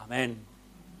Amen.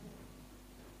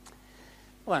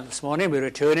 Well, this morning we're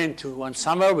returning to 1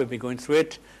 Samuel. We'll be going through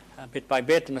it bit by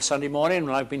bit on a Sunday morning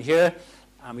when I've been here,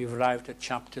 and we've arrived at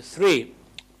chapter 3.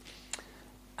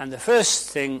 And the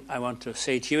first thing I want to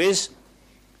say to you is,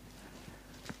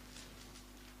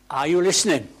 are you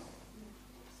listening?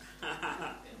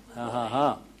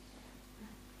 Are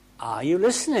you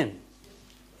listening?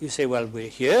 You say, well, we're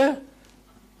here.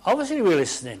 Obviously we're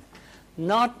listening.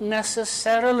 Not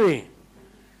necessarily.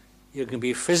 You can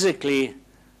be physically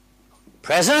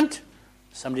present.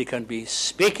 Somebody can be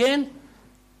speaking.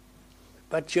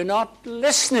 But you're not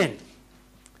listening.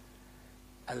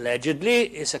 Allegedly,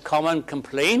 it's a common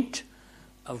complaint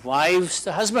of wives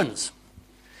to husbands.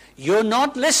 You're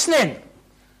not listening.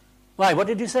 Why? What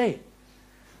did you say?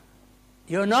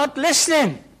 You're not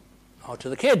listening. Or to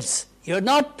the kids. You're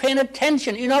not paying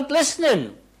attention. You're not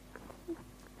listening.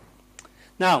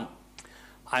 Now,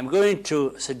 I'm going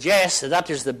to suggest that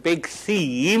is the big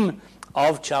theme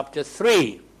of chapter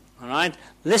 3. All right?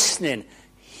 Listening,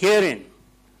 hearing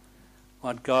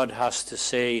what God has to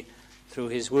say through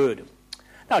his word.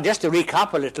 Now, just to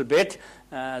recap a little bit,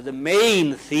 the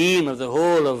main theme of the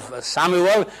whole of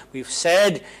Samuel, we've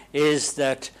said, is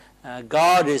that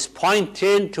God is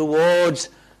pointing towards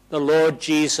the Lord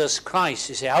Jesus Christ.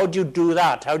 You say, how do you do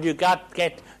that? How do you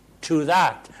get to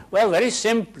that? Well, very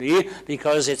simply,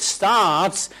 because it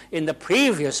starts in the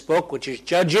previous book, which is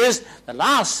Judges, the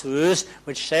last verse,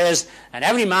 which says, and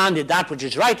every man did that which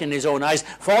is right in his own eyes,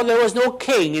 for there was no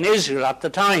king in Israel at the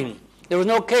time. There was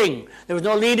no king. There was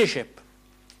no leadership.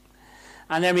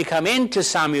 And then we come into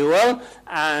Samuel,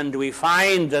 and we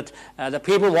find that the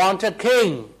people want a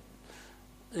king.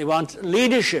 They want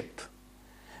leadership.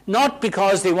 Not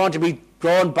because they want to be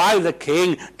drawn by the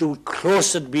king to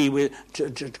closer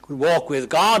to walk with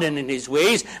God and in his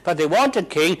ways, but they want a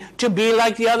king to be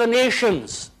like the other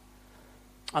nations.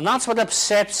 And that's what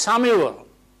upset Samuel.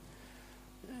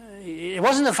 It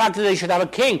wasn't the fact that they should have a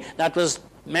king. That was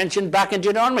mentioned back in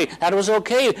Deuteronomy. That was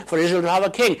okay for Israel to have a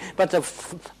king. But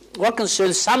what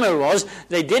concerned Samuel was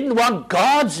they didn't want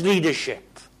God's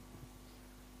leadership.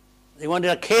 They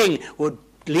wanted a king who would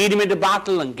lead him into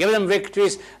battle and give them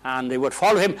victories, and they would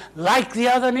follow him like the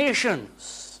other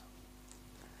nations.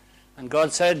 And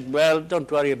God said, well, don't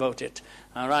worry about it.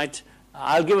 All right,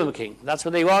 I'll give him a king. That's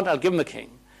what they want, I'll give him a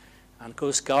king. And of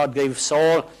course God gave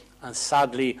Saul, and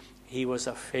sadly he was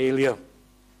a failure.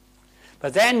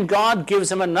 But then God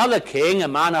gives him another king, a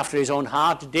man after his own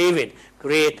heart, David,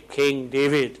 great King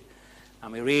David.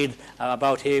 And we read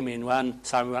about him in 1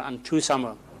 Samuel and 2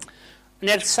 Samuel. And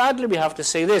yet, sadly, we have to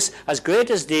say this. As great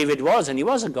as David was, and he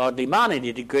was a godly man, and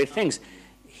he did great things,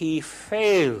 he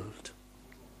failed.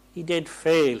 He did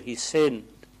fail. He sinned.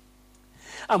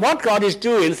 And what God is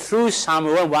doing through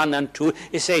Samuel 1 and 2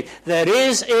 is saying, there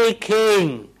is a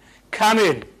king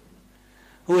coming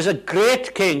who is a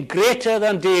great king, greater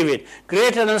than David,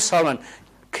 greater than Solomon,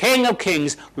 King of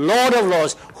kings, Lord of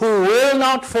lords, who will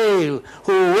not fail,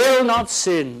 who will not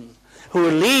sin, who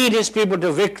will lead his people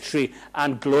to victory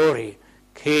and glory.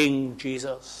 King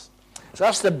Jesus. So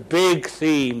that's the big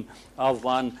theme of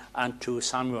 1 and 2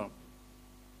 Samuel.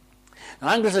 Now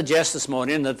I'm going to suggest this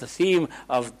morning that the theme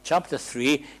of chapter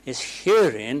 3 is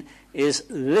hearing, is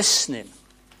listening.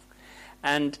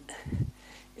 And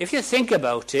if you think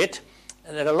about it,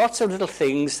 there are lots of little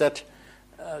things that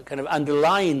kind of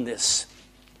underline this.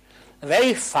 The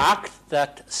very fact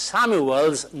that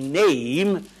Samuel's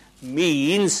name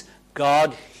means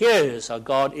God hears, or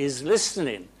God is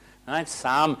listening. Right?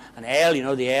 Sam and El, you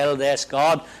know the El there's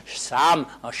God. Sam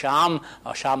or Sham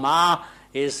or Shama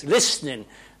is listening.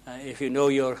 If you know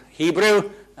your Hebrew,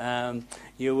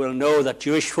 you will know that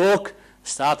Jewish folk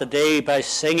start the day by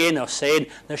singing or saying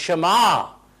the Shema.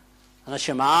 And the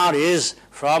Shema is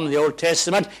from the Old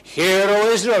Testament, hear, O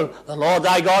Israel, the Lord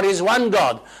thy God is one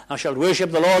God. Thou shalt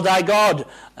worship the Lord thy God,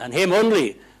 and him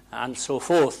only, and so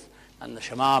forth. And the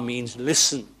Shema means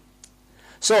listen.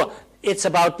 So it's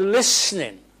about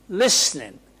listening.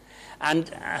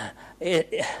 And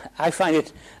I find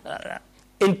it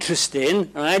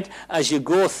interesting, right, as you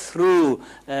go through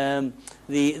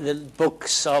the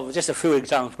books of, just a few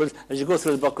examples, as you go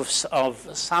through the book of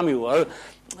Samuel,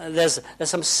 there's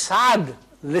some sad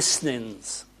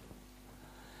listenings.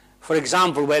 For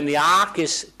example, when the ark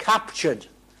is captured,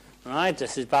 right,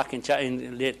 this is back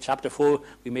in late chapter 4,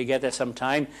 we may get there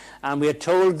sometime, and we are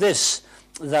told this,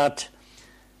 that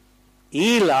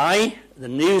Eli, the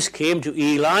news came to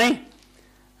Eli,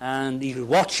 and he was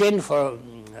watching for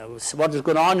what was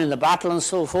going on in the battle and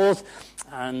so forth,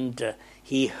 and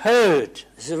he heard,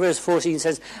 this is verse 14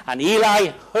 says, and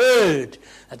Eli heard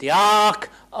that the ark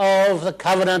of the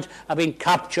covenant had been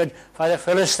captured by the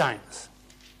Philistines.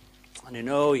 And you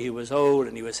know, he was old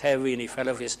and he was heavy and he fell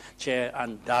off his chair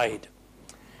and died.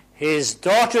 His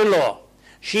daughter-in-law,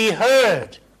 she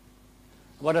heard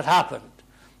what had happened.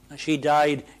 And she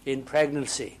died in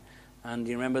pregnancy. And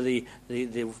you remember the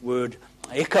word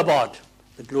Ichabod,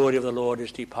 the glory of the Lord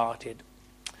is departed.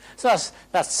 So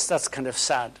that's kind of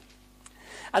sad.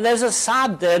 And there's a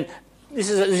sad then,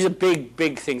 these are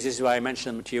big things, this is why I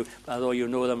mention them to you, although you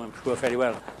know them I'm sure very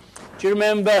well. Do you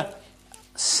remember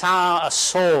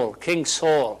Saul, King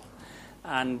Saul?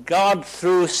 And God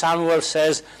through Samuel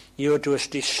says, you are to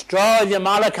destroy the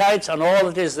Amalekites and all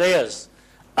that is theirs.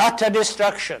 Utter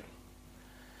destruction.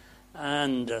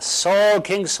 And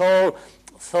King Saul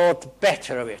thought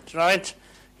better of it, right?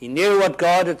 He knew what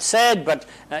God had said, but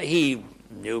he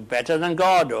knew better than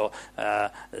God, or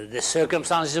the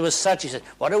circumstances were such. He said,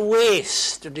 what a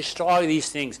waste to destroy these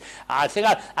things. I think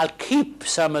I'll keep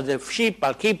some of the sheep,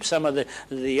 I'll keep some of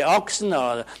the oxen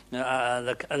or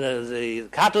the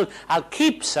cattle, I'll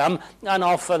keep some and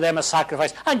offer them a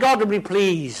sacrifice. And God will be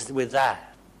pleased with that.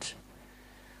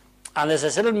 And there's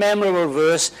this little memorable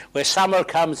verse where Samuel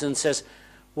comes and says,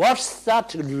 what's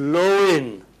that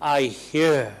lowing I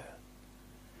hear?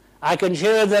 I can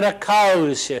hear there are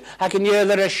cows here. I can hear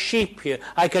there are sheep here.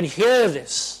 I can hear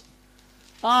this.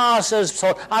 Says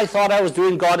Saul, I thought I was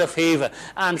doing God a favor.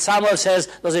 And Samuel says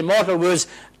those immortal words,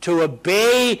 to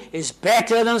obey is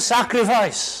better than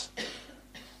sacrifice.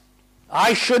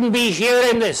 I shouldn't be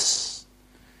hearing this.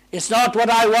 It's not what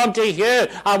I want to hear.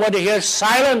 I want to hear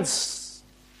silence.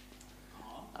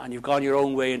 And you've gone your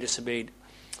own way and disobeyed.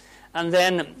 And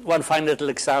then one final little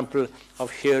example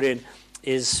of hearing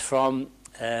is from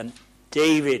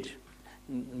David.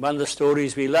 One of the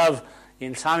stories we love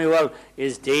in Samuel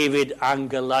is David and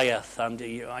Goliath. And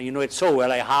you know it so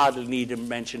well, I hardly need to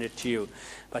mention it to you.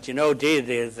 But you know,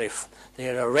 they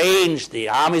arranged the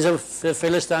armies of the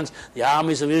Philistines, the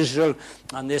armies of Israel,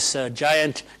 and this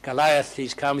giant Goliath,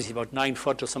 he's about 9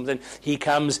 foot or something, he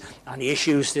comes and he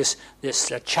issues this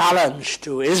challenge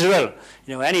to Israel.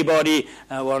 You know, anybody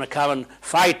want to come and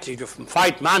fight, you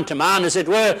fight man to man, as it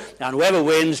were, and whoever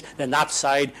wins, then that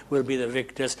side will be the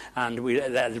victors, and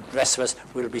the rest of us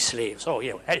will be slaves. Oh,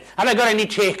 you know, have I got any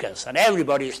takers? And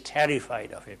everybody is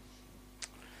terrified of him.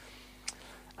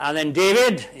 And then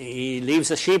David, he leaves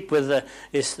the sheep with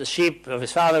the sheep of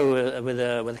his father with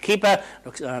a keeper,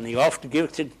 and he off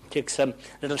to take some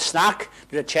little snack, a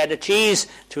bit of cheddar cheese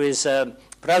to his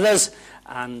brothers,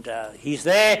 and he's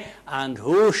there, and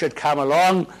who should come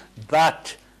along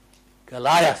but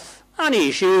Goliath? And he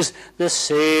issues the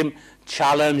same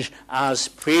challenge as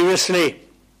previously.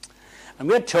 And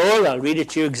we're told, I'll read it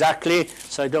to you exactly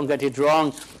so I don't get it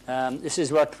wrong, this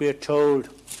is what we're told.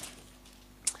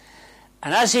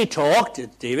 And as he talked,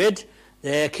 David,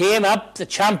 there came up the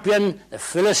champion, the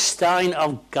Philistine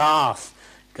of Gath,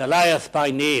 Goliath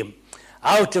by name,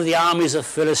 out of the armies of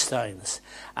Philistines,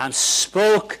 and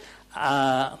spoke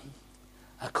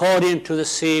according to the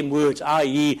same words,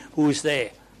 i.e., who's there.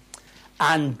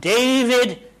 And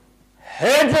David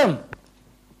heard them.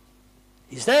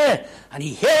 He's there, and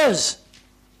he hears.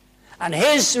 And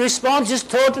his response is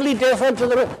totally different to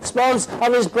the response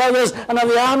of his brothers and of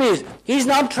the armies. He's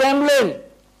not trembling.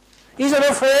 He's not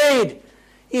afraid.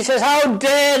 He says, how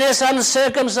dare this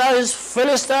uncircumcised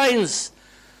Philistines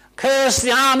curse the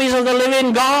armies of the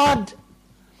living God?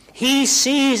 He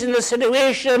sees in the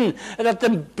situation that the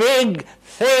big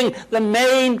thing, the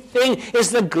main thing, is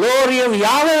the glory of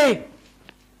Yahweh.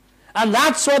 And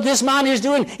that's what this man is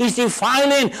doing. He's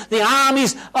defiling the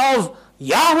armies of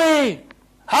Yahweh.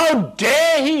 How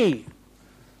dare he?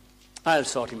 I'll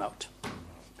sort him out.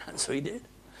 And so he did.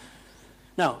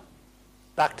 Now,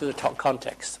 back to the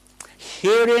context.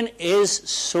 Hearing is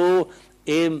so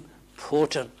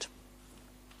important.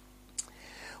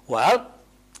 Well,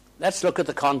 let's look at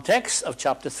the context of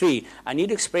chapter 3. I need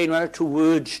to explain 1 or 2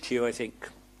 words to you, I think.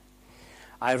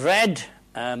 I read,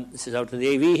 this is out of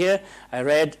the AV here, I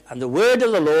read, and the word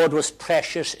of the Lord was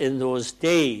precious in those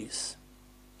days.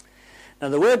 Now,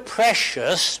 the word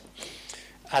precious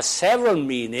has several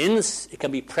meanings. It can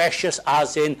be precious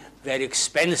as in very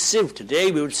expensive.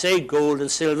 Today we would say gold and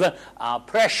silver are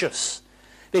precious.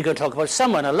 We could talk about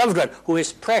someone, a loved one, who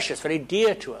is precious, very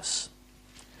dear to us.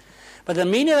 But the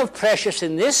meaning of precious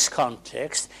in this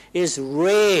context is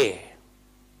rare.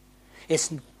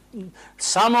 It's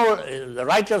Samuel, the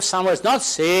writer of Samuel is not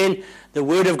saying the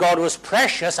word of God was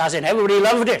precious as in everybody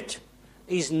loved it.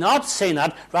 He's not saying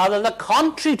that, rather the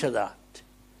contrary to that.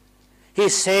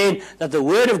 He's saying that the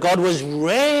word of God was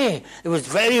rare. It was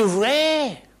very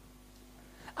rare.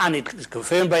 And it was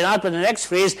confirmed by that, but the next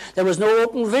phrase, there was no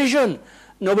open vision.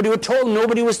 Nobody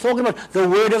was talking about the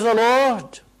word of the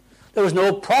Lord. There was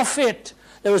no prophet.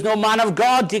 There was no man of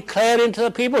God declaring to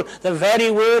the people the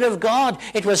very word of God.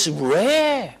 It was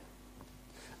rare.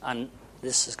 And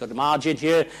this has got a margin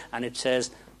here, and it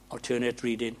says, alternate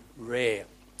reading, rare.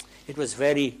 It was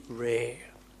very rare.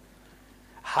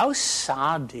 How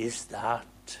sad is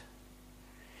that?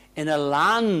 In a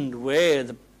land where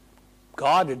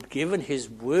God had given his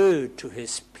word to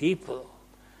his people,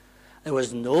 there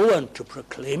was no one to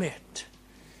proclaim it.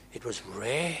 It was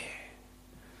rare.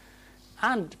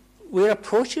 And we're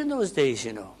approaching those days,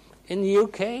 in the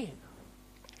UK.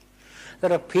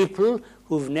 There are people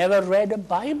who've never read a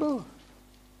Bible.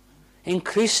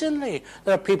 Increasingly,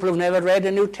 there are people who've never read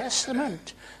a New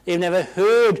Testament. They've never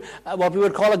heard what we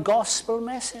would call a gospel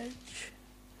message.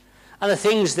 And the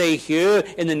things they hear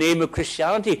in the name of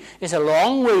Christianity is a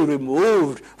long way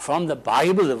removed from the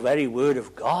Bible, the very word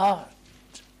of God.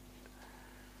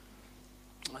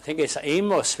 I think it's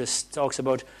Amos which talks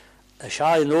about there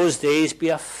shall in those days be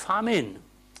a famine.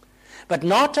 But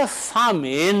not a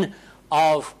famine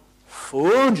of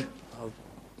food, of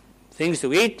things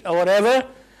to eat or whatever,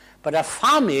 but a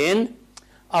famine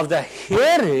of the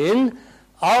hearing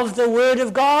of the word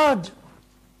of God.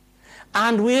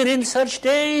 And we're in such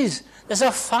days. There's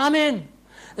a famine.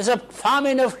 There's a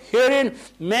famine of hearing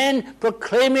men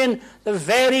proclaiming the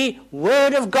very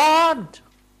word of God.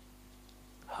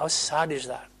 How sad is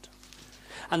that?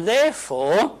 And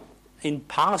therefore, in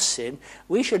passing,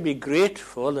 we should be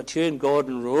grateful that here in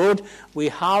Gordon Road we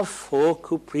have folk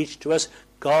who preach to us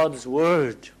God's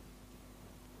word.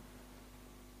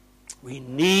 We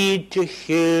need to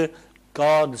hear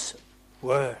God's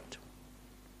word.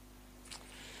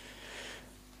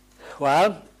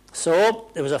 Well,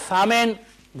 so there was a famine,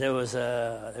 there was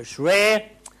rare,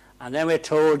 and then we're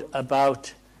told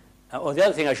about, the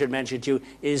other thing I should mention to you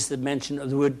is the mention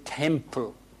of the word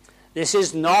temple. This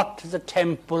is not the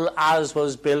temple as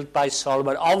was built by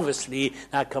Solomon. Obviously,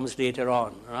 that comes later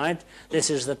on, right? This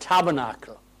is the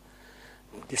tabernacle.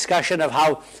 Discussion of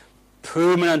how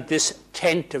permanent this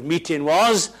tent of meeting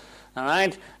was, all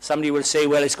right? Somebody will say,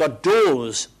 well, it's got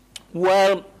doors.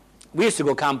 Well, we used to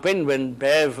go camping when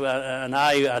Bev and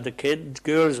I had the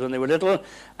girls when they were little,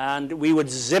 and we would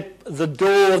zip the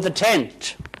door of the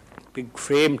tent. Big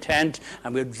frame tent,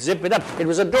 and we'd zip it up. It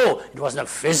was a door. It wasn't a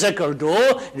physical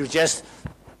door. It was just,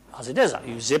 as it is,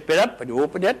 you zip it up and you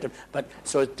open it. But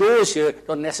so doors here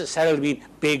don't necessarily mean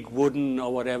big wooden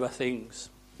or whatever things.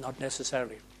 Not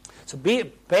necessarily. So bear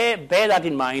that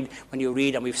in mind when you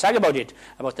read, and we've sang about it,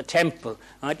 about the temple.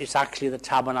 Right? It's actually the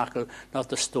tabernacle, not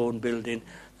the stone building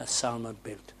that Solomon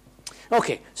built.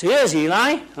 Okay, so here's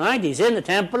Eli. Right? He's in the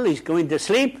temple. He's going to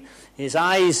sleep. His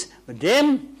eyes were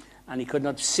dim, and he could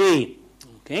not see.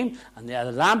 Okay, and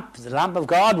the lamp of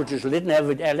God, which was lit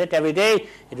every day,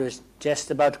 it was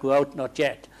just about to go out, not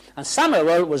yet. And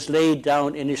Samuel was laid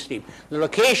down in his sleep. The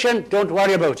location, don't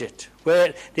worry about it.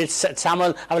 Where did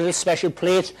Samuel have a little special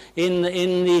place in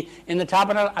the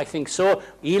tabernacle? I think so.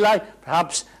 Eli,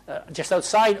 perhaps just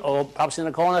outside, or perhaps in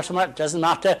the corner somewhere. It doesn't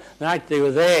matter. Right, they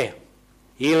were there.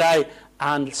 Eli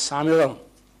and Samuel.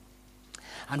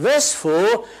 And verse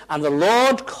 4, and the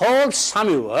Lord called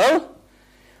Samuel,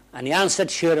 and he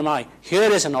answered, Here am I. Here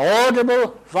is an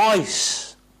audible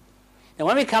voice. Now,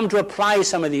 when we come to apply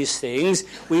some of these things,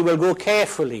 we will go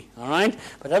carefully, all right?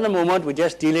 But at the moment, we're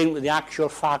just dealing with the actual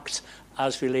facts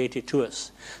as related to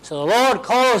us. So the Lord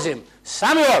calls him,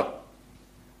 Samuel.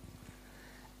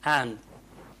 And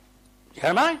here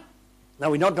am I.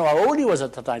 Now, we don't know how old he was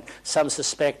at the time. Some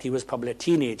suspect he was probably a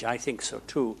teenager. I think so,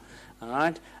 too. All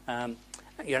right?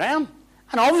 Here I am.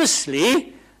 And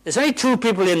obviously, there's only two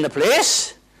people in the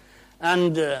place.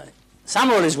 And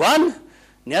Samuel is one,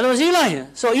 and the other was Eli.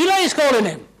 So Eli is calling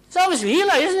him. It's obviously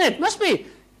Eli, isn't it? Must be.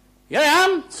 Here I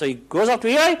am. So he goes up to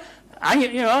Eli, and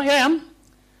here I am.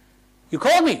 You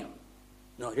called me.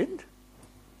 No, I didn't.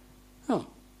 Oh.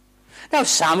 Now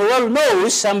Samuel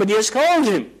knows somebody has called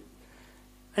him.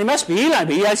 And it must be Eli,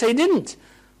 but Eli said he didn't.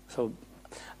 So,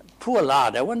 poor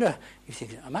lad, I wonder, you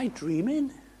think, am I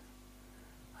dreaming?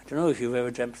 I don't know if you've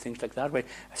ever dreamt things like that, where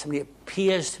somebody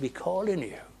appears to be calling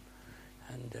you.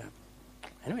 And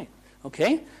anyway,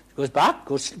 okay, goes back,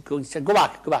 said, go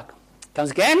back.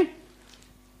 Comes again.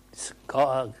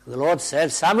 The Lord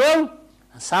said, Samuel.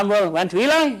 And Samuel went to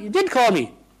Eli. You did call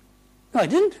me. No, I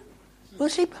didn't. Go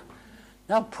sleep.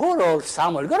 Now, poor old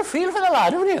Samuel. You've got to feel for the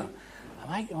lad, haven't you?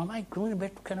 Am I going a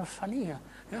bit kind of funny here?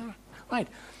 Yeah. Right.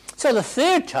 So the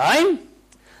third time,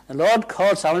 The Lord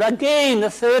called Samuel again, the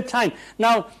third time.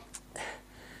 Now,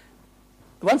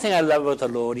 one thing I love about the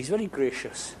Lord, he's very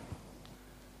gracious.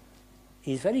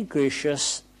 He's very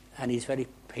gracious and he's very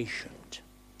patient.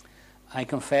 I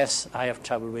confess I have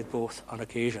trouble with both on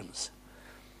occasions.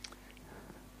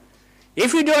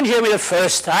 If you don't hear me the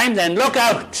first time, then look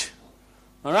out.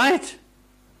 All right?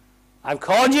 I've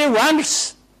called you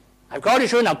once. I've called you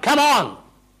soon. Now come on.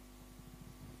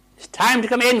 It's time to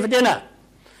come in for dinner.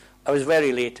 I was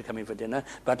very late to come in for dinner,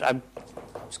 but I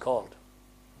was called.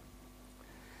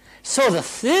 So the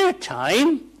third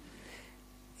time,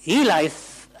 Eli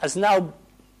has now,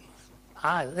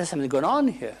 there's something going on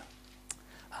here.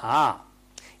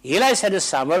 Eli said to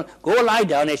Samuel, go lie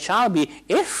down, it shall be,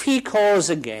 if he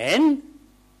calls again,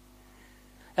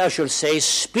 thou shalt say,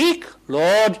 speak,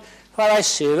 Lord, for thy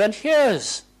servant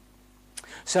hears.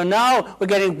 So now we're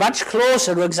getting much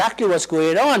closer to exactly what's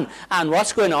going on. And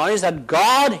what's going on is that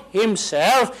God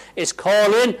himself is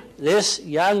calling this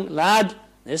young lad,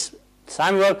 this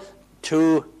Samuel,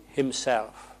 to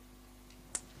himself.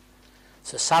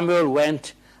 So Samuel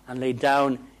went and lay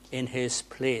down in his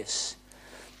place.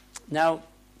 Now,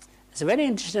 it's a very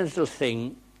interesting little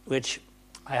thing which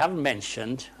I haven't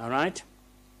mentioned, all right?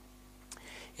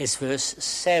 It's verse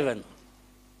 7.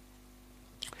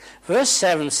 Verse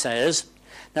 7 says,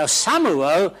 now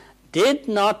Samuel did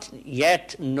not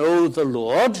yet know the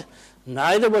Lord,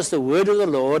 neither was the word of the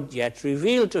Lord yet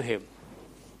revealed to him.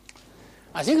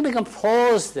 I think we can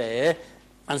pause there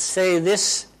and say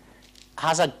this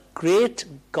has a great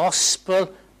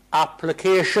gospel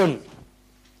application.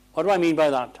 What do I mean by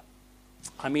that?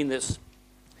 I mean this.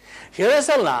 Here is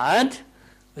a lad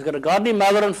who's got a godly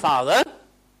mother and father.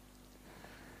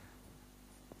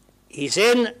 He's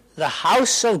in the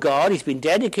house of God. He's been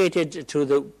dedicated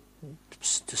to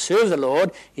serve the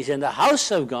Lord. He's in the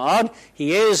house of God.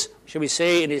 He is, shall we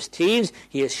say, in his teens.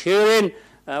 He is hearing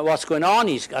what's going on.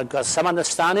 He's got some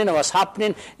understanding of what's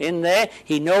happening in there.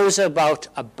 He knows about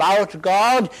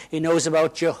God. He knows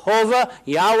about Jehovah,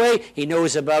 Yahweh. He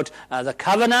knows about the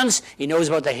covenants. He knows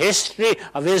about the history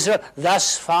of Israel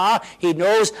thus far. He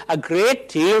knows a great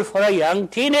deal for a young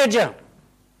teenager.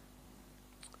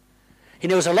 He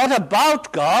knows a lot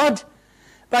about God,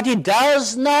 but he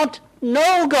does not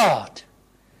know God.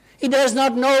 He does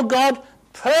not know God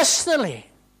personally.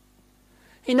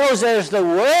 He knows there's the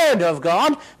Word of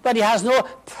God, but he has no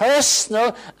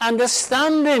personal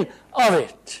understanding of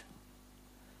it.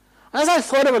 And as I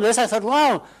thought about this, I thought,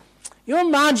 wow, you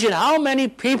imagine how many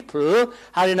people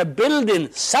are in a building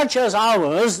such as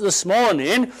ours this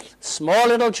morning, small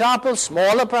little chapel,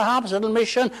 smaller perhaps, little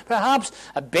mission perhaps,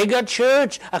 a bigger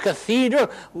church, a cathedral,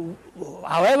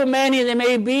 however many there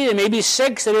may be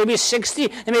 6, there may be 60,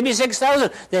 there may be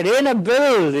 6,000. They're in a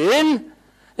building,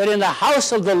 they're in the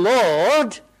house of the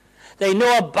Lord, they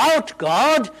know about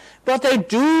God, but they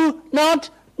do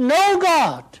not know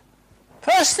God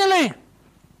personally.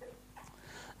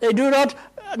 They do not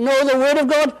know the Word of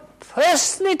God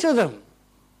personally to them.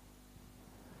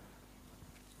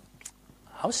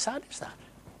 How sad is that?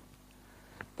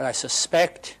 But I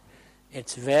suspect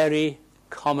it's very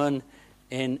common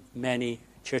in many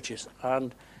churches,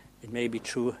 and it may be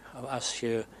true of us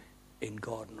here in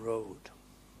Gordon Road.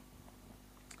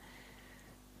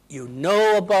 You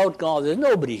know about God. There's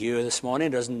nobody here this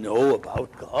morning who doesn't know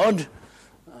about God.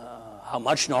 How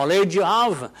much knowledge you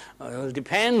have will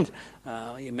depend.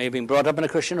 You may have been brought up in a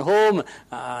Christian home,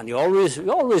 and you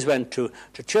always went to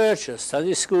church, or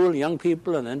study school, young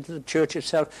people, and then to the church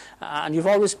itself. And you've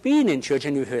always been in church,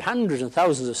 and you've heard hundreds and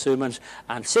thousands of sermons,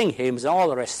 and sing hymns, and all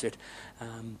the rest of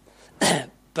it.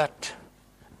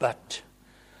 But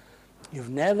you've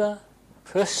never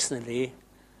personally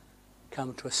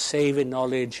come to a saving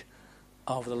knowledge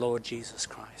of the Lord Jesus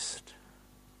Christ.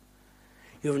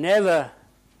 You've never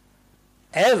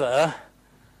ever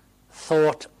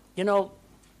thought,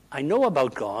 I know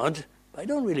about God, but I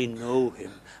don't really know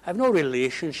him. I have no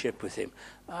relationship with him.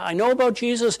 I know about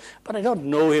Jesus, but I don't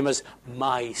know him as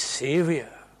my Savior.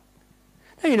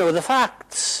 Now, you know the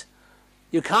facts.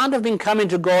 You can't have been coming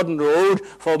to Gordon Road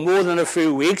for more than a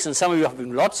few weeks, and some of you have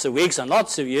been lots of weeks and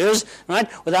lots of years, right,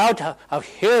 without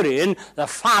hearing the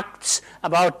facts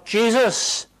about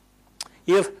Jesus.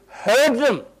 You've heard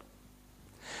them.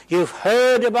 You've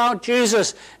heard about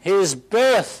Jesus, his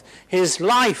birth, his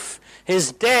life,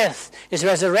 his death, his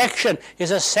resurrection, his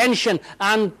ascension,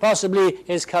 and possibly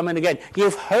his coming again.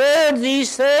 You've heard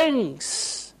these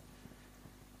things,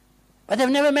 but they've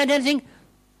never meant anything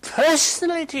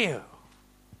personally to you.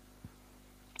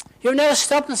 You've never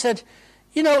stopped and said,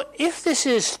 if this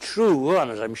is true,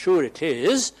 and as I'm sure it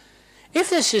is, if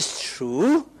this is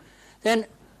true, then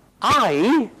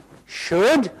I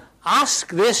should ask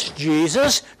this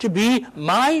Jesus to be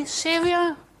my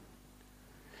Saviour?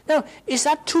 Now, is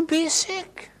that too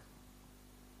basic?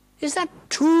 Is that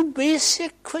too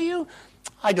basic for you?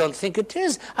 I don't think it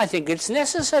is. I think it's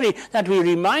necessary that we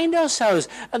remind ourselves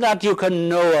that you can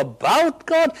know about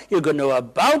God, you can know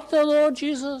about the Lord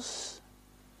Jesus,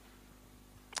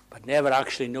 but never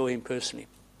actually know him personally.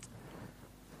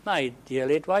 My dear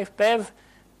late wife, Bev,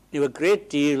 knew a great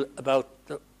deal about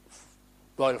the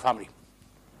royal family.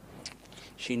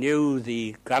 She knew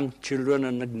the grandchildren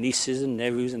and the nieces and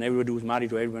nephews and everybody who was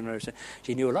married to everyone else.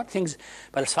 She knew a lot of things,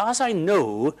 but as far as I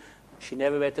know, she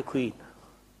never met the Queen.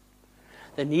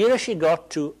 The nearest she got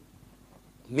to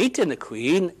meeting the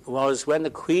Queen was when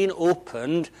the Queen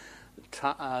opened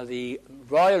the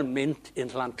Royal Mint in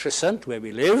Llantrisant, where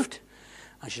we lived,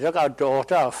 and she took our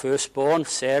daughter, our firstborn,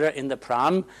 Sarah, in the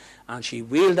pram, and she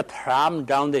wheeled the pram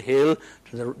down the hill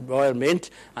to the Royal Mint,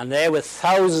 and there with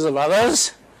thousands of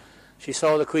others, she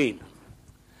saw the Queen.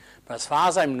 But as far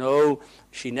as I know,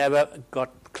 she never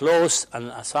got close, and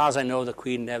as far as I know, the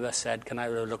Queen never said, "Can I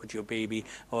have a look at your baby?"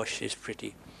 "Oh, she's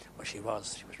pretty." Well, she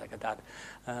was like a dad.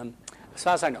 As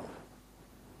far as I know.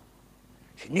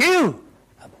 She knew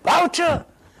about her,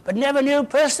 but never knew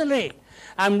personally.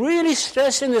 I'm really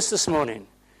stressing this morning.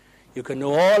 You can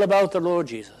know all about the Lord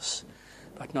Jesus,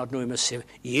 but not know him as Savior.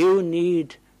 You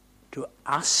need to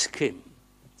ask him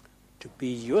to be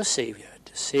your Savior,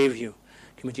 to save you,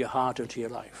 commit your heart into your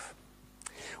life.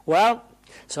 Well,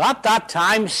 so at that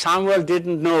time, Samuel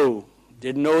didn't know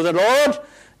the Lord,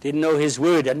 didn't know his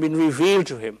word, hadn't been revealed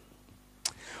to him.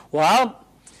 Well,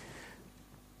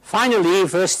 finally,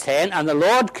 verse 10, and the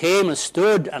Lord came and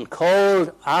stood and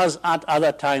called as at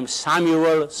other times,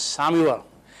 Samuel, Samuel.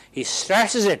 He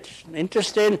stresses it.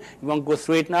 Interesting. We won't go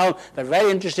through it now, but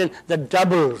very interesting. The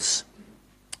doubles.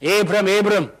 Abram,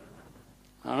 Abram.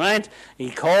 All right?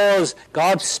 He calls,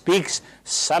 God speaks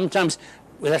sometimes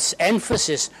with this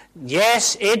emphasis.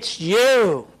 Yes, it's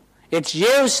you. It's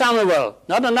you, Samuel,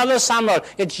 not another Samuel.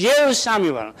 It's you,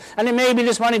 Samuel. And it may be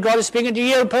this morning God is speaking to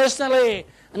you personally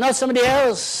and not somebody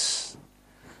else.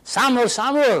 Samuel,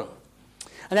 Samuel.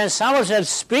 And then Samuel said,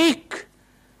 speak,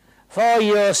 for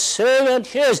your servant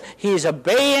hears. He's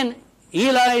obeying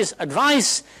Eli's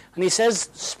advice. And he says,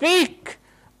 speak.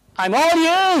 I'm all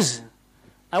ears.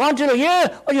 I want you to hear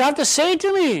what you have to say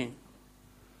to me.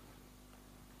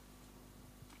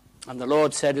 And the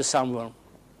Lord said to Samuel,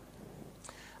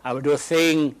 I will do a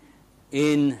thing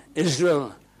in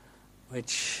Israel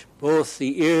which both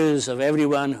the ears of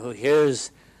everyone who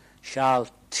hears shall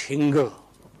tingle.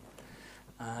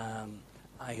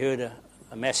 I heard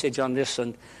a message on this,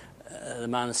 and the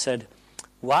man said,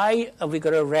 why have we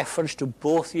got a reference to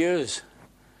both ears?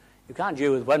 You can't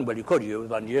hear with one, well, you could hear with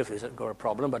one ear if you've got a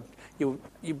problem, but you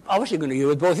obviously going to hear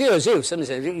with both ears. Somebody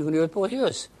says you're going to hear with both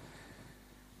ears.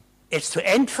 It's to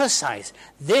emphasize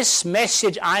this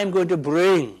message I'm going to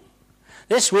bring,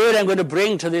 this word I'm going to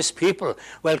bring to this people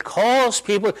will cause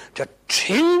people to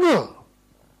tingle,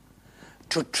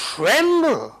 to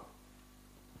tremble.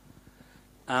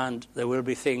 And there will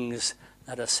be things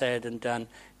that are said and done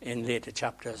in later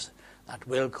chapters that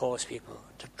will cause people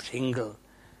to tingle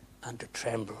and to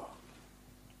tremble.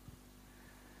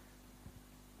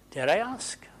 Dare I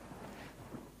ask,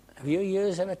 have your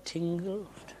ears ever tingled?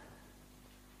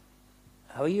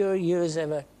 Have your ears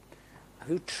ever, have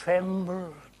you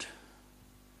trembled?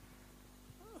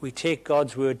 We take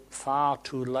God's word far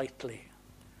too lightly.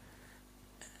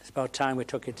 It's about time we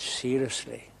took it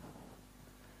seriously.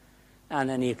 And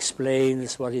then he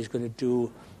explains what he's going to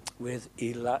do with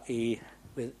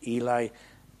Eli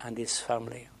and his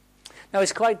family. Now,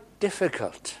 it's quite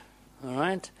difficult, all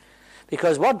right?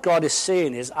 Because what God is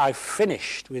saying is, I've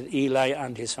finished with Eli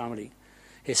and his family.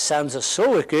 His sons are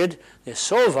so wicked, they're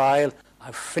so vile,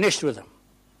 I've finished with them.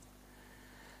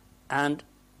 And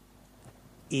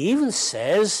he even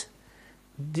says,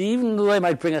 even though they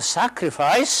might bring a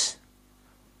sacrifice,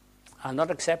 I'll not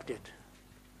accept it.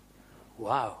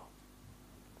 Wow.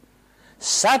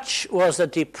 Such was the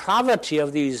depravity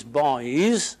of these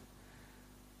boys.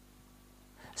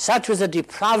 Such was the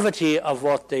depravity of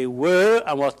what they were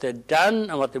and what they'd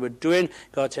done and what they were doing.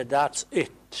 God said, that's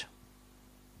it.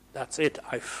 That's it.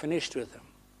 I've finished with them.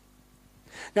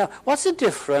 Now, what's the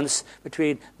difference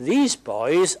between these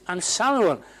boys and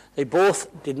Samuel? They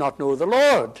both did not know the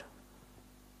Lord.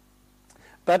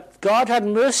 But God had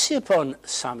mercy upon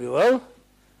Samuel,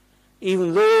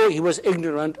 even though he was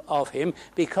ignorant of him,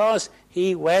 because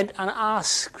he went and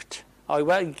asked.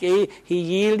 He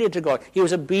yielded to God. He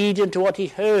was obedient to what he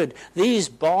heard. These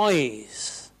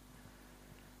boys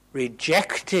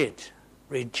rejected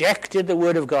rejected the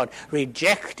word of God,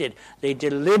 rejected. They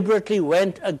deliberately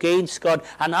went against God.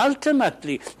 And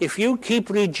ultimately, if you keep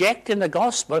rejecting the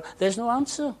gospel, there's no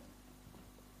answer.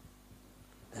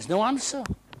 There's no answer.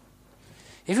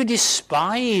 If you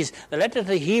despise the letter to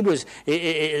the Hebrews,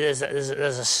 there's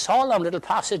a solemn little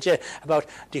passage about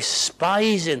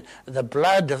despising the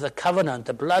blood of the covenant,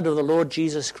 the blood of the Lord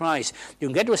Jesus Christ. You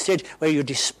can get to a stage where you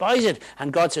despise it,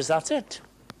 and God says, that's it.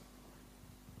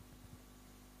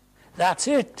 That's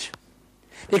it.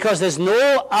 Because there's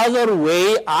no other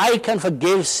way I can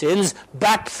forgive sins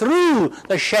but through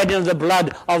the shedding of the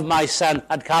blood of my Son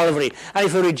at Calvary. And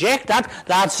if you reject that,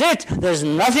 that's it. There's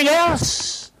nothing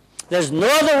else. There's no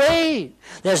other way.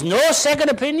 There's no second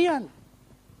opinion.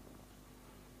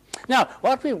 Now,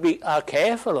 what we are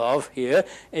careful of here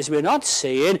is we're not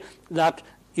saying that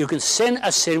you can sin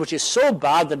a sin which is so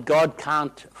bad that God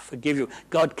can't forgive you.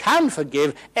 God can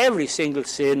forgive every single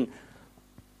sin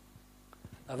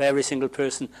of every single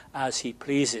person as he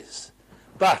pleases.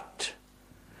 But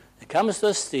it comes to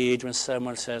a stage when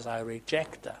someone says, I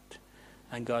reject that.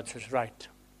 And God says, right,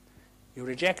 you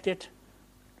reject it,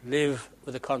 live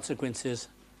with the consequences,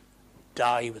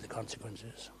 die with the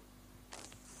consequences.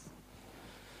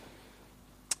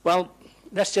 Well,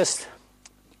 let's just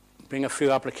bring a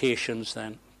few applications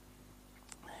then.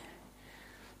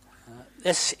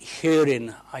 This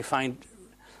hearing I find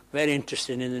very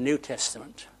interesting in the New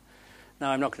Testament.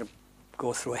 Now, I'm not going to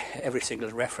go through every single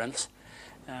reference,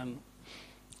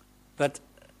 but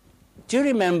do you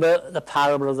remember the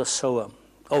parable of the sower?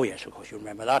 Oh, yes, of course you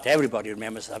remember that. Everybody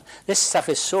remembers that. This stuff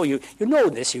is so, you know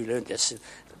this, you learned this in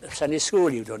Sunday school,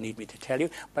 you don't need me to tell you,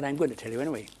 but I'm going to tell you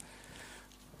anyway.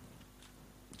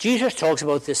 Jesus talks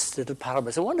about this little parable.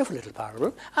 It's a wonderful little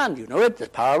parable, and you know it, the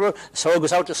parable. The sower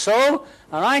goes out to sow,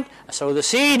 all right, sow the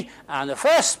seed, and the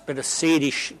first bit of seed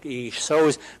he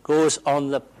sows goes on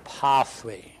the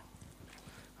pathway,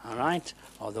 all right,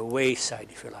 or the wayside,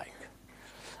 if you like.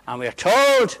 And we are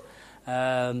told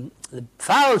the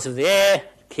fowls of the air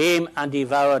came and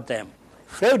devoured them.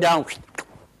 Flew down.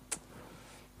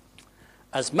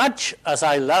 As much as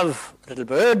I love little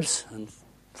birds and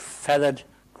feathered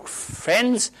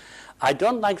friends, I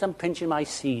don't like them pinching my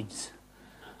seeds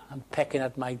and pecking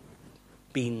at my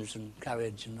beans and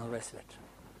cabbage and all the rest of it.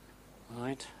 All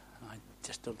right? I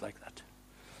just don't like that.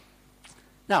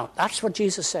 Now, that's what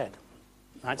Jesus said.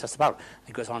 Right? That's the parable.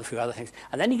 He goes on a few other things.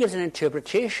 And then he gives an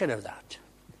interpretation of that.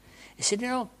 He said, you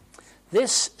know,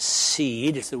 this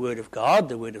seed is the word of God,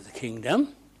 the word of the kingdom.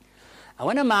 And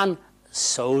when a man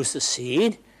sows the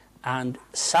seed and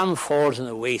some falls on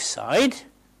the wayside,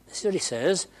 this is what he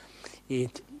says, he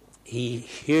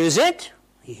hears it,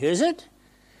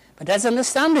 but doesn't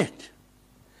understand it.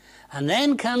 And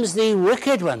then comes the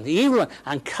wicked one, the evil one,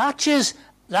 and catches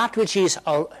that which he's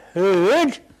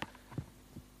heard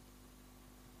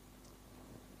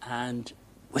and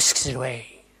whisks it away.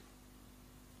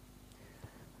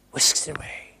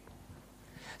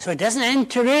 So it doesn't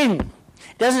enter in.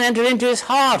 It doesn't enter into his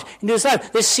heart, into his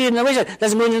life. This seed in the wayside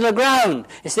doesn't move into the ground.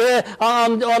 It's there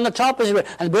on the top, as it were,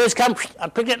 and the birds come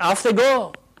and pick it, and off they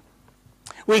go.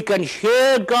 We can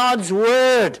hear God's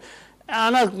word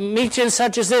on a meeting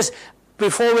such as this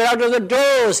before we're out of the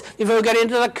doors, before we get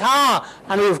into the car,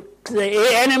 and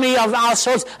the enemy of our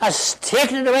souls has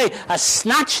taken it away, has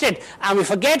snatched it, and we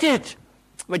forget it.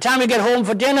 By the time we get home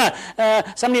for dinner,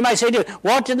 somebody might say to you,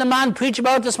 what did the man preach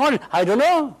about this morning? I don't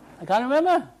know. I can't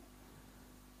remember.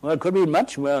 Well, it could be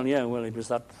much. Well, yeah, it was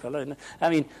that fellow. I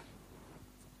mean,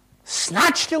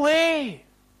 snatched away.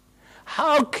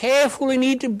 How careful we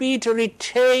need to be to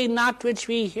retain that which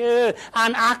we hear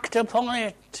and act upon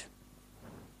it.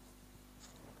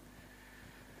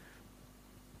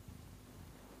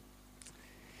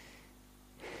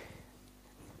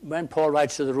 When Paul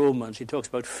writes to the Romans, he talks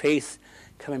about faith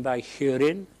coming by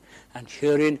hearing, and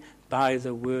hearing by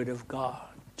the word of God.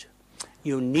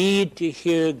 You need to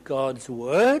hear God's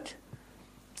word.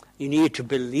 You need to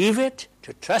believe it,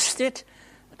 to trust it,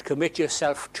 to commit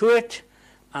yourself to it,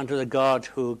 and to the God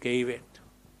who gave it.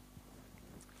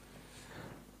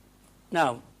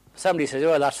 Now, somebody says,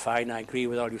 oh, that's fine, I agree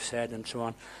with all you said, and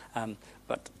so on.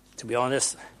 But to be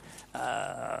honest,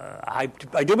 I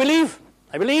do believe.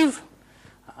 I believe.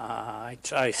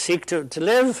 I seek to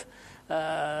live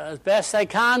as best I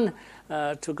can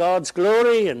to God's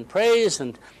glory and praise,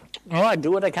 and I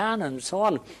do what I can, and so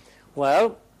on.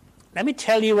 Well, let me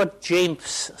tell you what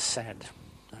James said.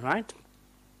 All right?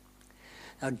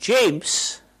 Now,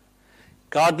 James,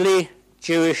 godly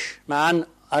Jewish man,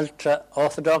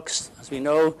 ultra-Orthodox, as we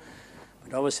know,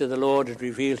 but obviously the Lord had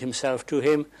revealed himself to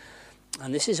him,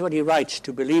 and this is what he writes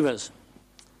to believers.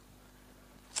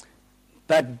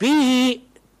 but be ye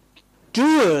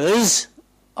doers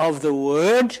of the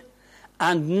word,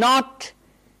 and not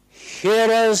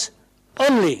hearers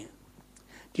only,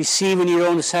 deceiving your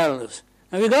own selves.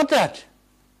 Have you got that?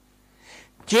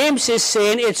 James is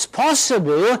saying it's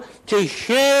possible to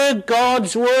hear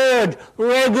God's word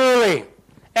regularly.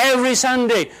 Every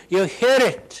Sunday you hear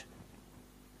it.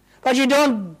 But you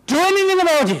don't do anything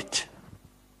about it.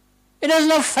 It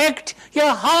doesn't affect your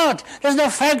heart. It doesn't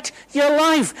affect your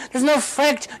life. It doesn't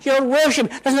affect your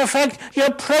worship. It doesn't affect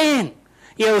your praying.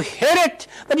 You hear it,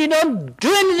 but you don't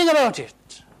do anything about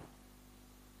it.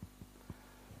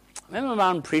 I remember a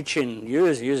man preaching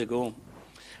years ago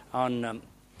on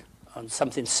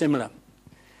something similar.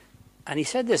 And he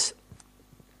said this,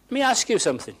 let me ask you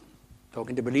something,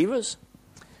 talking to believers.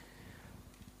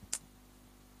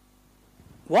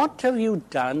 What have you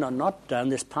done or not done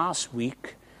this past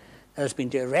week that has been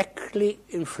directly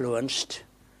influenced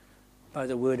by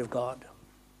the Word of God?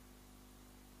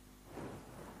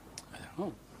 I don't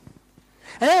know.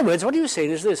 In other words, what he was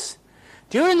saying is this.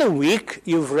 During the week,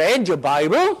 you've read your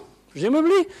Bible,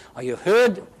 presumably, or you've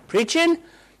heard preaching,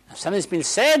 something's been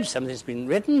said, something's been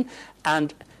written,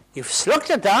 and you've looked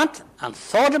at that and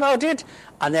thought about it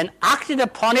and then acted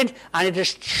upon it, and it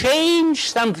has changed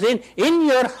something in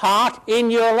your heart, in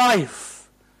your life.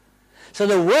 So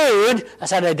the word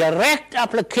has had a direct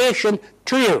application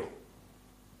to you.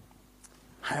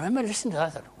 I remember listening to that, I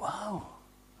thought, wow,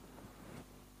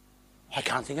 I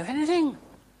can't think of anything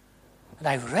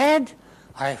that I've read,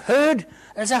 I've heard,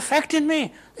 has affected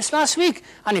me this last week.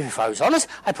 And if I was honest,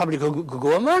 I'd probably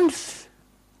go a month.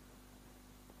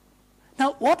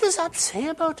 Now, what does that say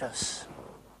about us?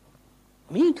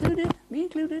 Me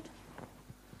included.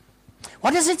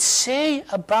 What does it say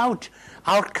about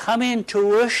our coming to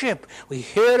worship? We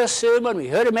hear a sermon, we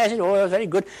hear a message, oh, that's very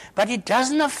good, but it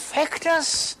doesn't affect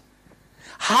us.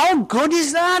 How good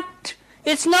is that?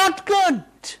 It's not good.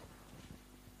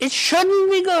 It shouldn't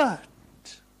be good.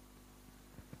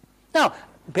 Now,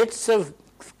 bits of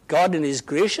God in his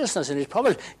graciousness and his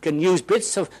providence can use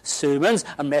bits of sermons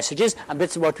and messages and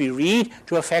bits of what we read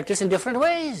to affect us in different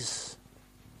ways.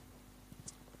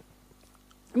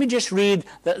 Let me just read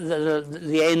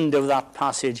the end of that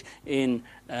passage in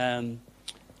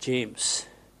James.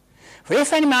 For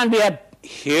if any man be a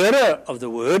hearer of the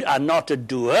word and not a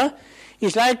doer,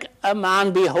 he's like a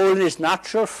man beholding his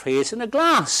natural face in a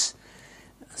glass.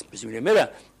 That's presumably a mirror.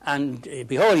 And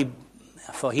behold,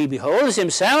 for he beholds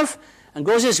himself and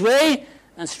goes his way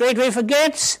and straightway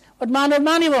forgets what manner of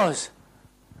man he was.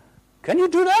 Can you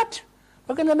do that?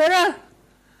 Look in the mirror.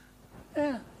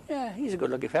 Yeah, he's a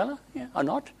good-looking fella. Yeah, or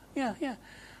not. Yeah. And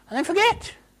then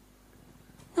forget.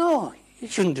 No, you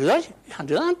shouldn't do that. You can't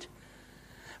do that.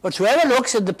 But whoever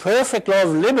looks at the perfect law of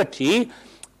liberty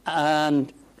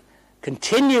and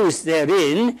continues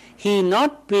therein, he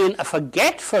not being a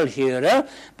forgetful hearer,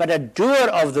 but a doer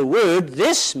of the word,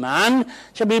 this man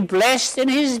shall be blessed in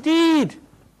his deed.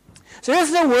 So if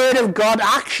the word of God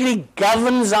actually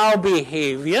governs our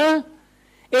behavior,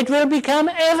 it will become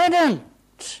evident.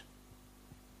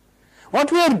 What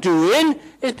we are doing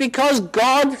is because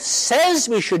God says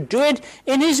we should do it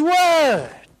in his word.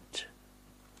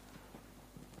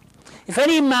 If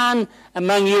any man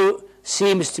among you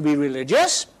seems to be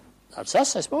religious, that's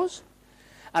us, I suppose,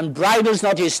 and bridles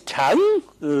not his tongue,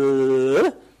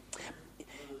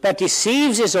 but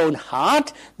deceives his own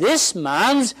heart, this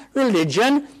man's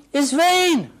religion is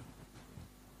vain.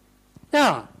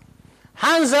 Now,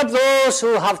 hands up those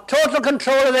who have total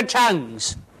control of their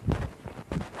tongues.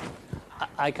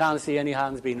 I can't see any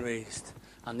hands being raised,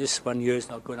 and this 1 year is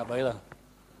not going up either.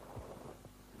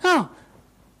 No,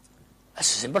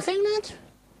 that's a simple thing, isn't it?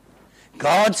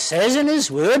 God says in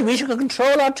his word we should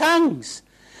control our tongues,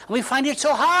 and we find it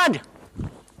so hard.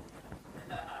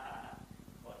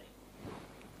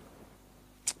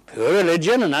 Pure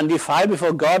religion and undefiled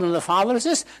before God and the fatherless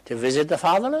is to visit the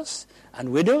fatherless and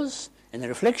widows in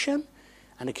their affliction,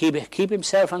 and to keep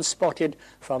himself unspotted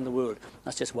from the world.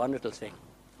 That's just one little thing.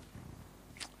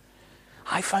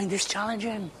 I find this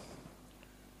challenging.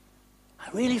 I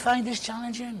really find this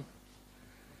challenging.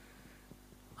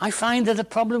 I find that the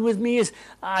problem with me is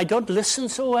I don't listen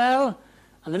so well.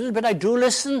 And the little bit I do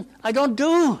listen, I don't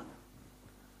do.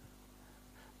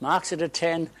 Mark's at a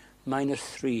 10 minus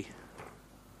 3.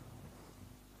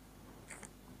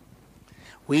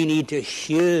 We need to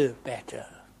hear better.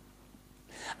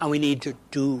 And we need to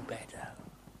do better.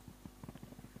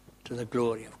 To the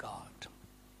glory of God.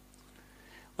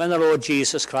 When the Lord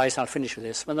Jesus Christ, I'll finish with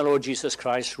this, when the Lord Jesus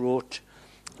Christ wrote,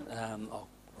 or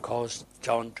caused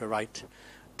John to write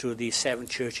to the 7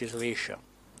 churches of Asia.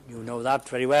 You know that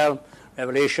very well.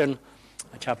 Revelation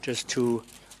chapters 2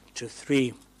 to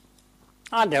 3.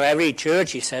 And now every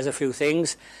church, he says a few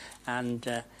things,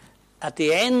 and at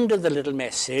the end of the little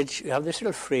message, you have this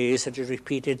little phrase that is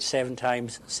repeated 7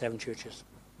 times, 7 churches.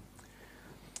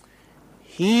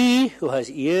 He who has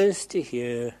ears to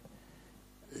hear,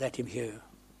 let him hear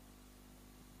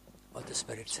what the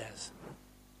Spirit says.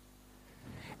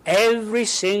 Every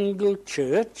single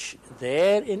church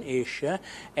there in Asia,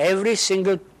 every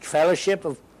single fellowship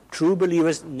of true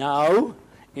believers now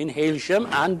in Hailsham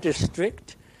and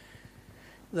district,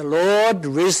 the Lord,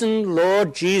 risen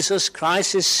Lord Jesus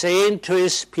Christ is saying to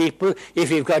his people,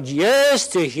 if you've got ears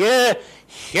to hear,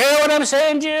 hear what I'm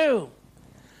saying to you.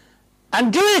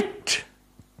 And do it.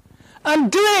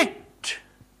 And do it.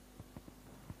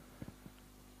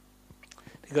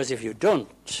 Because if you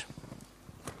don't,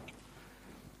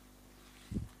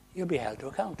 you'll be held to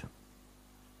account.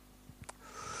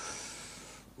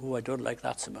 Oh, I don't like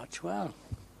that so much. Well,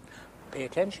 pay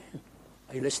attention.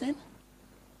 Are you listening?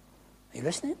 Are you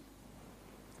listening?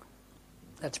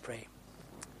 Let's pray.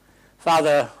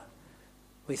 Father,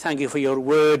 we thank you for your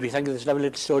word. We thank you for this lovely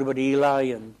little story about Eli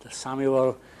and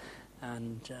Samuel.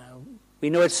 And we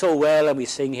know it so well, and we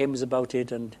sing hymns about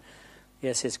it. And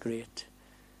yes, it's great.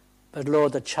 But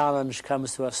Lord, the challenge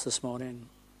comes to us this morning.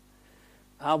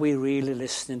 Are we really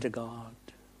listening to God?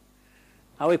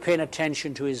 Are we paying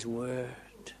attention to his word?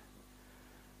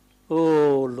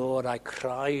 Oh, Lord, I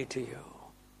cry to you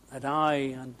that I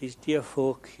and these dear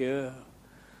folk here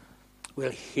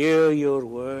will hear your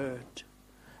word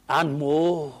and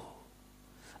more,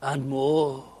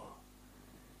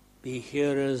 be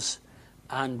hearers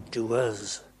and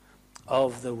doers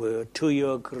of the word, to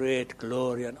your great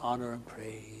glory and honor and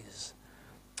praise.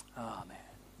 Amen.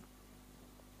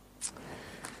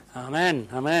 Amen.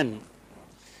 Amen.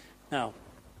 Now,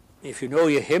 if you know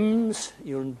your hymns,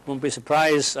 you won't be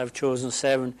surprised I've chosen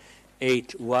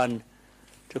 781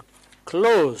 to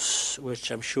close,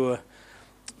 which I'm sure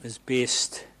is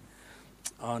based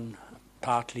on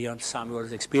partly on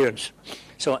Samuel's experience.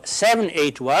 So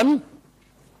 781,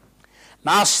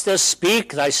 Master,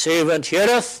 speak, thy servant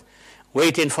heareth,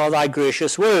 waiting for thy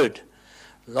gracious word,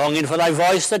 longing for thy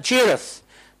voice that cheereth.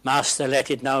 Master, let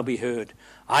it now be heard.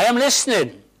 I am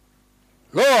listening,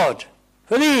 Lord,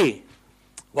 for thee.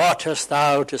 What hast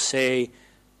thou to say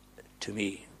to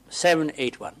me?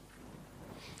 781.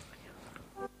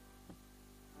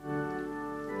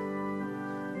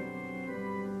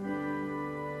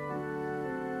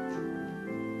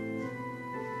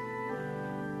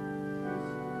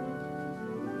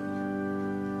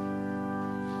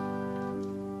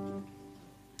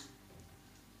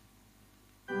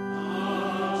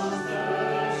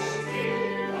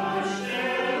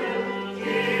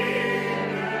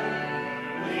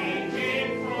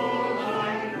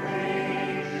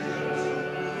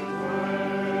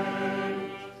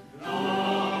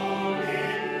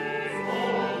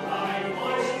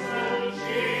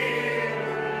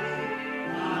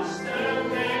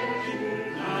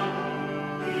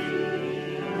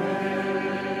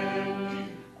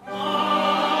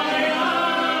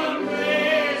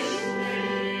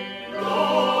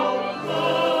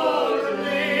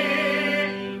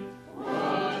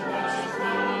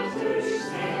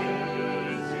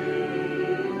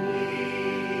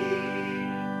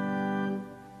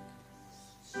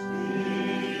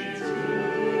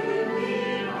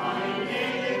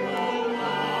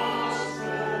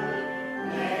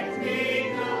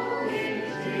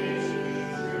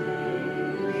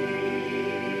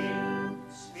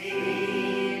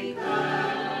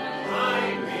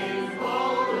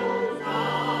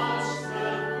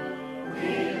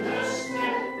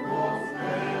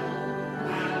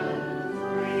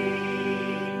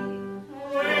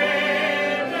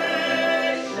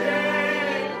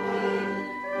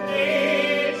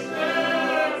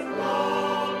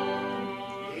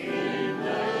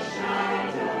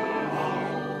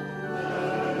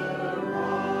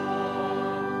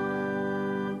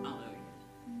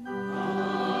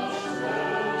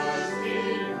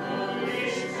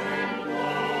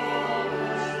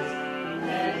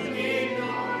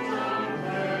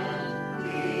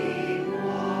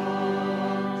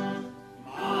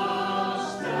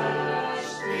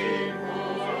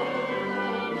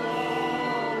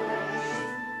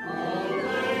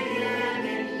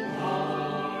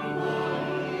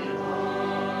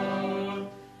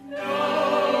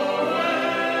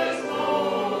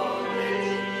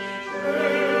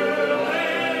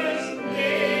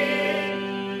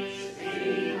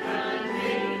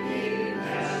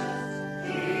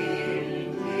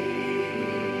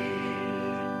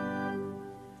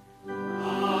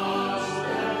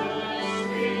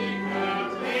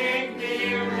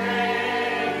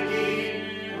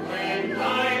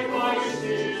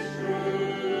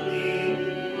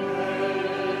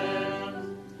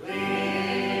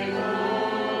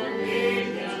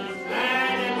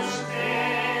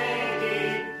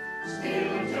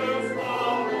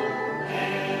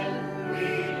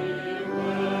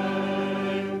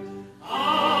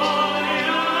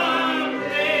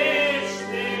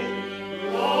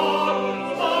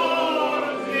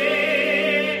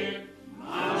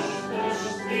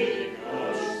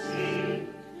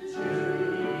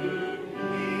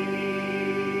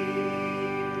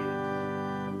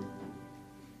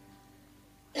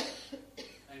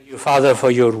 Father, for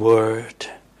your word.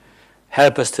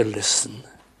 Help us to listen,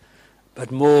 but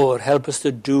more, help us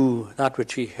to do that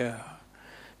which we hear,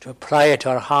 to apply it to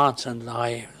our hearts and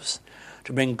lives,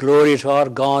 to bring glory to our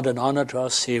God and honor to our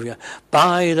Savior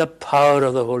by the power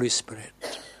of the Holy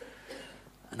Spirit.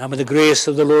 And now with the grace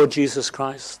of the Lord Jesus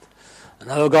Christ, and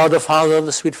now God the Father, and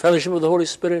the sweet fellowship of the Holy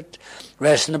Spirit,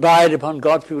 rest and abide upon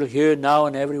God's people here, now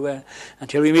and everywhere,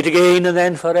 until we meet again and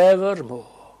then forevermore.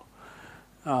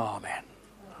 Amen.